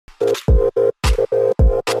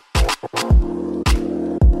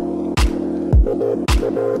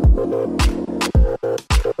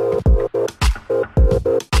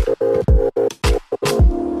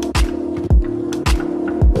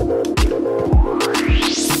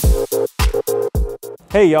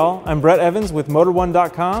Hey y'all, I'm Brett Evans with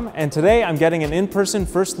Motor1.com, and today I'm getting an in-person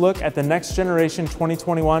first look at the next generation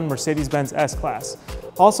 2021 Mercedes-Benz S-Class,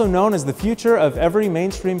 also known as the future of every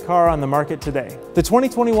mainstream car on the market today. The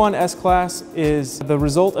 2021 S-Class is the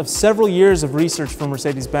result of several years of research from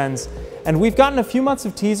Mercedes-Benz, and we've gotten a few months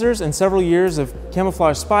of teasers and several years of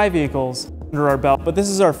camouflage spy vehicles under our belt, but this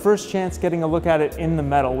is our first chance getting a look at it in the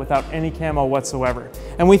metal without any camo whatsoever,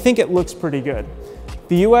 and we think it looks pretty good.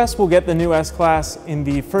 The US will get the new S-Class in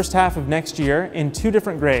the first half of next year in two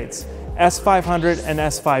different grades, S500 and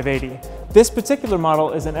S580. This particular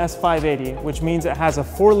model is an S580, which means it has a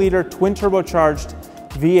 4-liter twin-turbocharged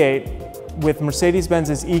V8 with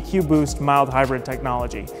Mercedes-Benz's EQ Boost mild hybrid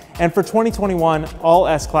technology. And for 2021, all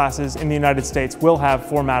S-Classes in the United States will have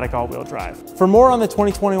 4MATIC all-wheel drive. For more on the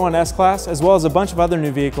 2021 S-Class, as well as a bunch of other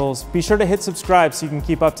new vehicles, be sure to hit subscribe so you can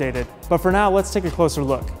keep updated. But for now, let's take a closer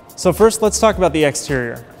look. So first, let's talk about the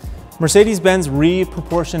exterior. Mercedes-Benz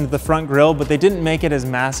re-proportioned the front grille, but they didn't make it as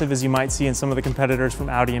massive as you might see in some of the competitors from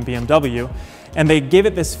Audi and BMW. And they gave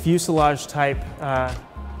it this fuselage type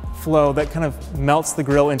flow that kind of melts the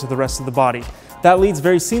grille into the rest of the body. That leads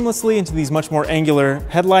very seamlessly into these much more angular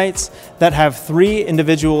headlights that have 3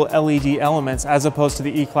 individual LED elements as opposed to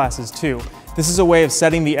the E-Classes 2. This is a way of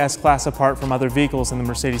setting the S-Class apart from other vehicles in the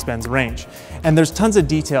Mercedes-Benz range. And there's tons of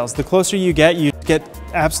details. The closer you get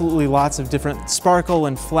absolutely lots of different sparkle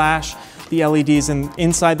and flash. The LEDs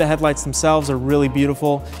inside the headlights themselves are really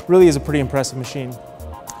beautiful. Really is a pretty impressive machine.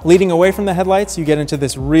 Leading away from the headlights, you get into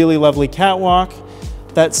this really lovely catwalk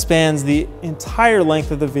that spans the entire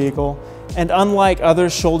length of the vehicle. And unlike other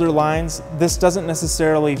shoulder lines, this doesn't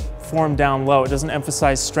necessarily form down low. It doesn't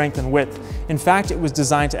emphasize strength and width. In fact, it was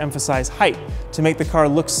designed to emphasize height, to make the car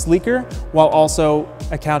look sleeker while also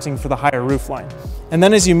accounting for the higher roofline. And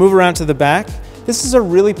then as you move around to the back, this is a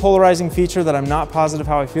really polarizing feature that I'm not positive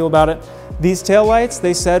how I feel about it. These taillights,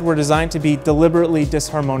 they said, were designed to be deliberately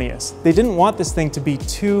disharmonious. They didn't want this thing to be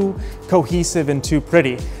too cohesive and too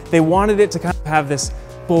pretty. They wanted it to kind of have this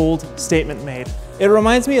bold statement made. It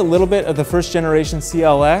reminds me a little bit of the first generation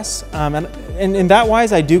CLS, and in that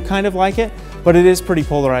wise I do kind of like it, but it is pretty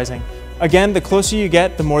polarizing. Again, the closer you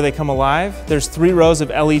get, the more they come alive. There's 3 rows of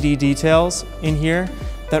LED details in here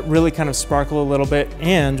that really kind of sparkle a little bit,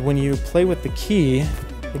 and when you play with the key,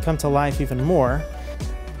 they come to life even more.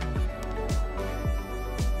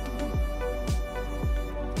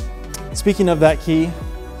 Speaking of that key,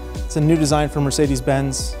 it's a new design for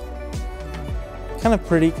Mercedes-Benz. Kind of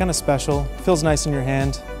pretty, kind of special, feels nice in your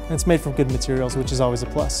hand, and it's made from good materials, which is always a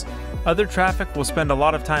plus. Other traffic will spend a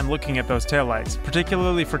lot of time looking at those taillights,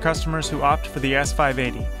 particularly for customers who opt for the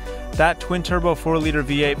S580. That twin-turbo 4-liter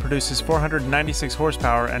V8 produces 496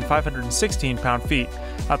 horsepower and 516 pound-feet,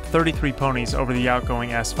 up 33 ponies over the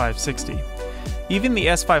outgoing S560. Even the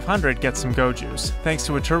S500 gets some go juice, thanks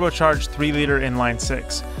to a turbocharged 3-liter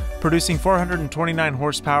inline-6. Producing 429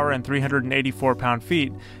 horsepower and 384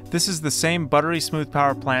 pound-feet, this is the same buttery smooth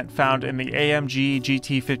power plant found in the AMG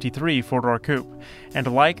GT53 4-door coupe.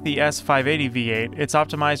 And like the S580 V8, it's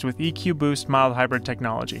optimized with EQ Boost mild hybrid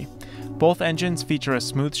technology. Both engines feature a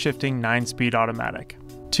smooth shifting 9-speed automatic.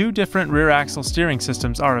 2 different rear axle steering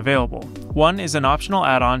systems are available. One is an optional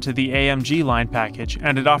add-on to the AMG line package,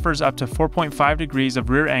 and it offers up to 4.5 degrees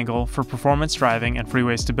of rear angle for performance driving and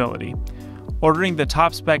freeway stability. Ordering the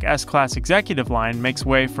top-spec S-Class Executive line makes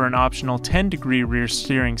way for an optional 10-degree rear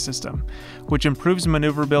steering system, which improves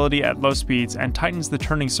maneuverability at low speeds and tightens the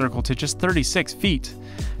turning circle to just 36 feet.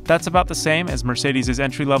 That's about the same as Mercedes'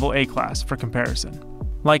 entry-level A-Class for comparison.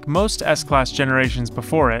 Like most S-Class generations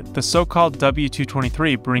before it, the so-called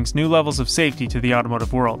W223 brings new levels of safety to the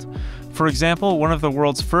automotive world. For example, one of the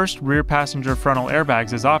world's first rear passenger frontal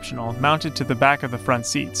airbags is optional, mounted to the back of the front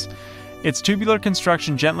seats. Its tubular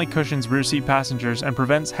construction gently cushions rear seat passengers and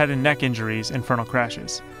prevents head and neck injuries in frontal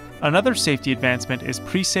crashes. Another safety advancement is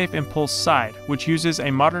Pre-Safe Impulse Side, which uses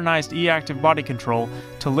a modernized e-active body control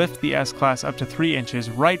to lift the S-Class up to 3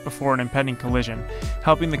 inches right before an impending collision,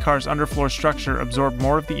 helping the car's underfloor structure absorb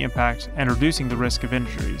more of the impact and reducing the risk of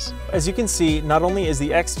injuries. As you can see, not only is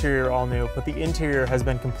the exterior all new, but the interior has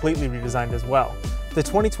been completely redesigned as well. The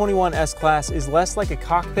 2021 S-Class is less like a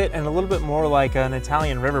cockpit and a little bit more like an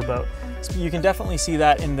Italian riverboat. So you can definitely see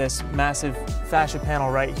that in this massive fascia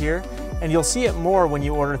panel right here, and you'll see it more when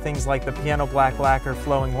you order things like the piano black lacquer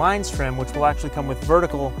flowing lines trim, which will actually come with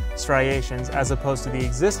vertical striations as opposed to the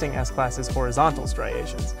existing S-Class's horizontal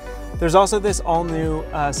striations. There's also this all-new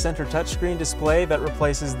center touchscreen display that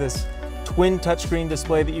replaces this twin touchscreen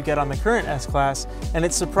display that you get on the current S-Class, and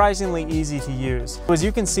it's surprisingly easy to use. As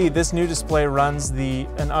you can see, this new display runs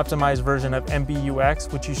an optimized version of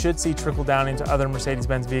MBUX, which you should see trickle down into other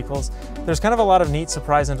Mercedes-Benz vehicles. There's kind of a lot of neat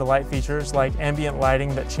surprise and delight features like ambient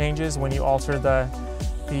lighting that changes when you alter the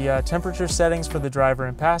temperature settings for the driver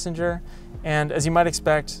and passenger. And as you might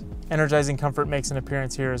expect, energizing comfort makes an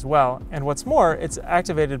appearance here as well. And what's more, it's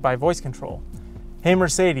activated by voice control. Hey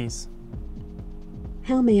Mercedes.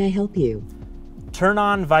 How may I help you? Turn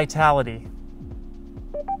on Vitality.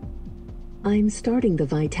 I'm starting the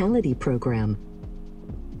Vitality program.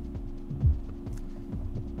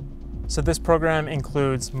 So this program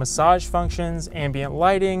includes massage functions, ambient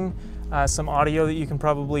lighting, some audio that you can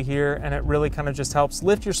probably hear, and it really kind of just helps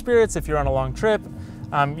lift your spirits if you're on a long trip.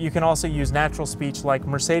 You can also use natural speech like,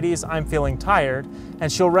 Mercedes, I'm feeling tired,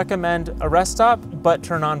 and she'll recommend a rest stop, but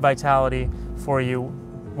turn on Vitality for you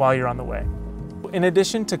while you're on the way. In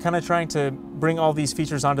addition to kind of trying to bring all these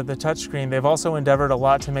features onto the touchscreen, they've also endeavored a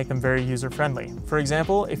lot to make them very user-friendly. For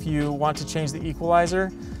example, if you want to change the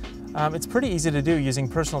equalizer, it's pretty easy to do using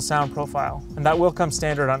personal sound profile, and that will come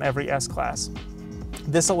standard on every S-Class.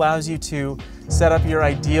 This allows you to set up your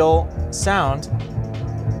ideal sound.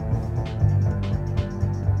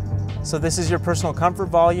 So this is your personal comfort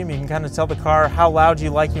volume. You can kind of tell the car how loud you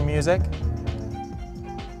like your music.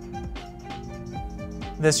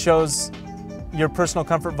 This shows your personal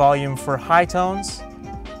comfort volume for high tones.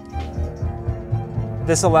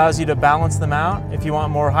 This allows you to balance them out if you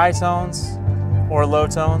want more high tones or low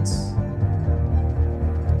tones.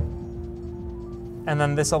 And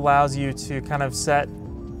then this allows you to kind of set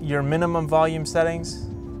your minimum volume settings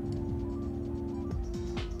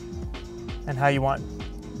and how you want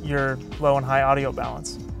your low and high audio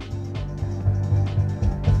balance.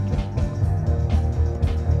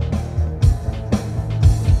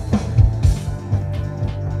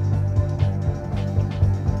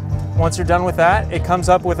 Once you're done with that, it comes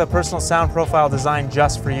up with a personal sound profile designed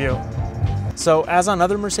just for you. So as on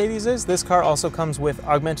other Mercedeses, this car also comes with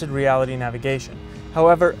augmented reality navigation.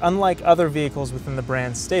 However, unlike other vehicles within the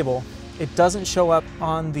brand's stable, it doesn't show up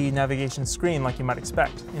on the navigation screen like you might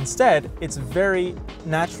expect. Instead, it's very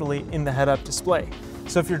naturally in the head-up display.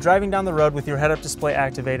 So if you're driving down the road with your head-up display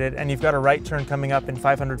activated and you've got a right turn coming up in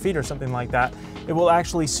 500 feet or something like that, it will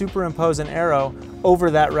actually superimpose an arrow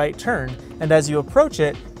over that right turn. And as you approach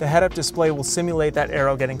it, the head-up display will simulate that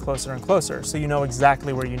arrow getting closer and closer, so you know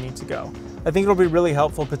exactly where you need to go. I think it'll be really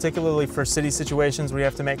helpful, particularly for city situations where you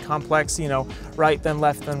have to make complex, right then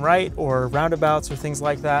left then right, or roundabouts or things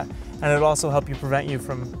like that. And it'll also help you prevent you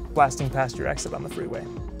from blasting past your exit on the freeway.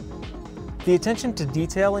 The attention to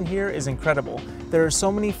detail in here is incredible. There are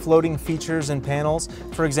so many floating features and panels.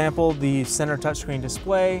 For example, the center touchscreen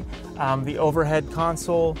display, the overhead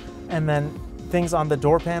console, and then things on the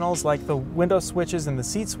door panels like the window switches and the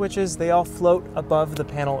seat switches, they all float above the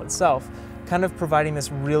panel itself, kind of providing this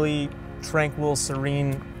really tranquil,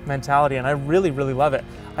 serene mentality, and I really, really love it.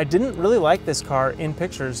 I didn't really like this car in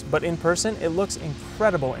pictures, but in person, it looks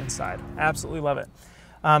incredible inside. Absolutely love it.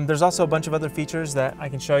 There's also a bunch of other features that I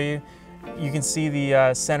can show you. You can see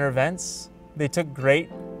the center vents. They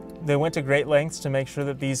went to great lengths to make sure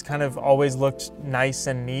that these kind of always looked nice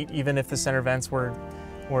and neat, even if the center vents were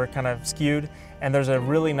kind of skewed. And there's a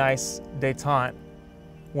really nice détente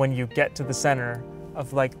when you get to the center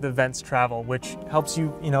of like the vents travel, which helps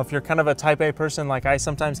you, if you're kind of a type A person like I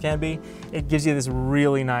sometimes can be, it gives you this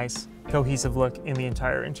really nice cohesive look in the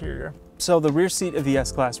entire interior. So the rear seat of the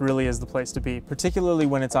S-Class really is the place to be, particularly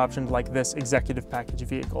when it's optioned like this executive package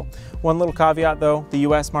vehicle. One little caveat though, the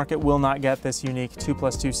US market will not get this unique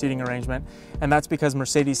 2+2 seating arrangement, and that's because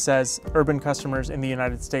Mercedes says urban customers in the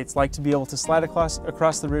United States like to be able to slide across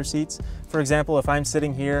the rear seats. For example, if I'm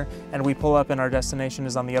sitting here and we pull up and our destination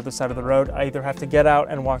is on the other side of the road, I either have to get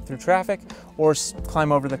out and walk through traffic or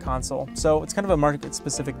climb over the console. So it's kind of a market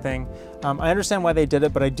specific thing. I understand why they did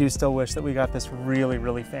it, but I do still wish that we got this really,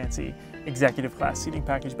 really fancy executive class seating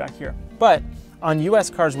package back here. But on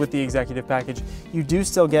US cars with the executive package, you do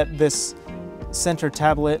still get this center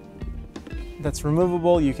tablet that's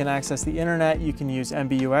removable. You can access the internet, you can use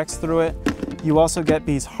MBUX through it. You also get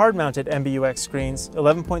these hard-mounted MBUX screens,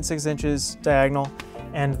 11.6 inches diagonal,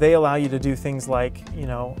 and they allow you to do things like,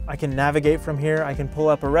 I can navigate from here, I can pull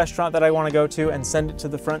up a restaurant that I want to go to and send it to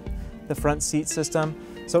the front seat system.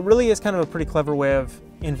 So it really is kind of a pretty clever way of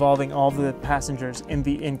involving all the passengers in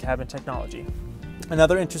the in-cabin technology.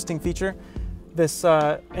 Another interesting feature, this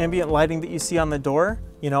ambient lighting that you see on the door,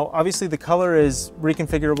 you know, obviously the color is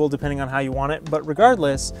reconfigurable depending on how you want it, but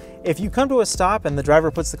regardless, if you come to a stop and the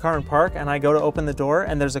driver puts the car in park and I go to open the door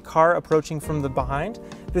and there's a car approaching from the behind,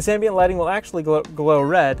 this ambient lighting will actually glow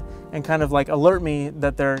red and kind of like alert me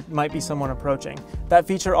that there might be someone approaching. That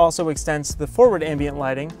feature also extends to the forward ambient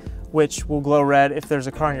lighting, which will glow red if there's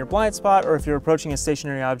a car in your blind spot or if you're approaching a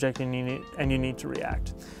stationary object and you need to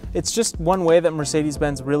react. It's just one way that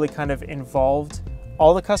Mercedes-Benz really kind of involved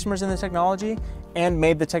all the customers in the technology and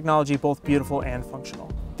made the technology both beautiful and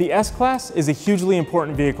functional. The S-Class is a hugely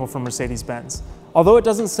important vehicle for Mercedes-Benz. Although it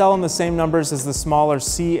doesn't sell in the same numbers as the smaller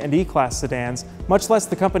C and E-Class sedans, much less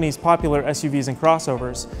the company's popular SUVs and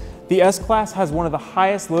crossovers, the S-Class has one of the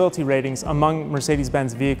highest loyalty ratings among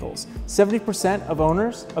Mercedes-Benz vehicles. 70% of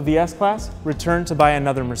owners of the S-Class return to buy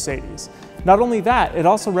another Mercedes. Not only that, it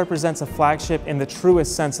also represents a flagship in the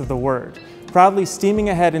truest sense of the word, proudly steaming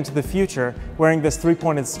ahead into the future wearing this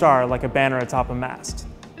three-pointed star like a banner atop a mast.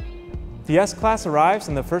 The S-Class arrives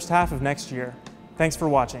in the first half of next year. Thanks for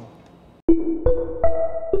watching.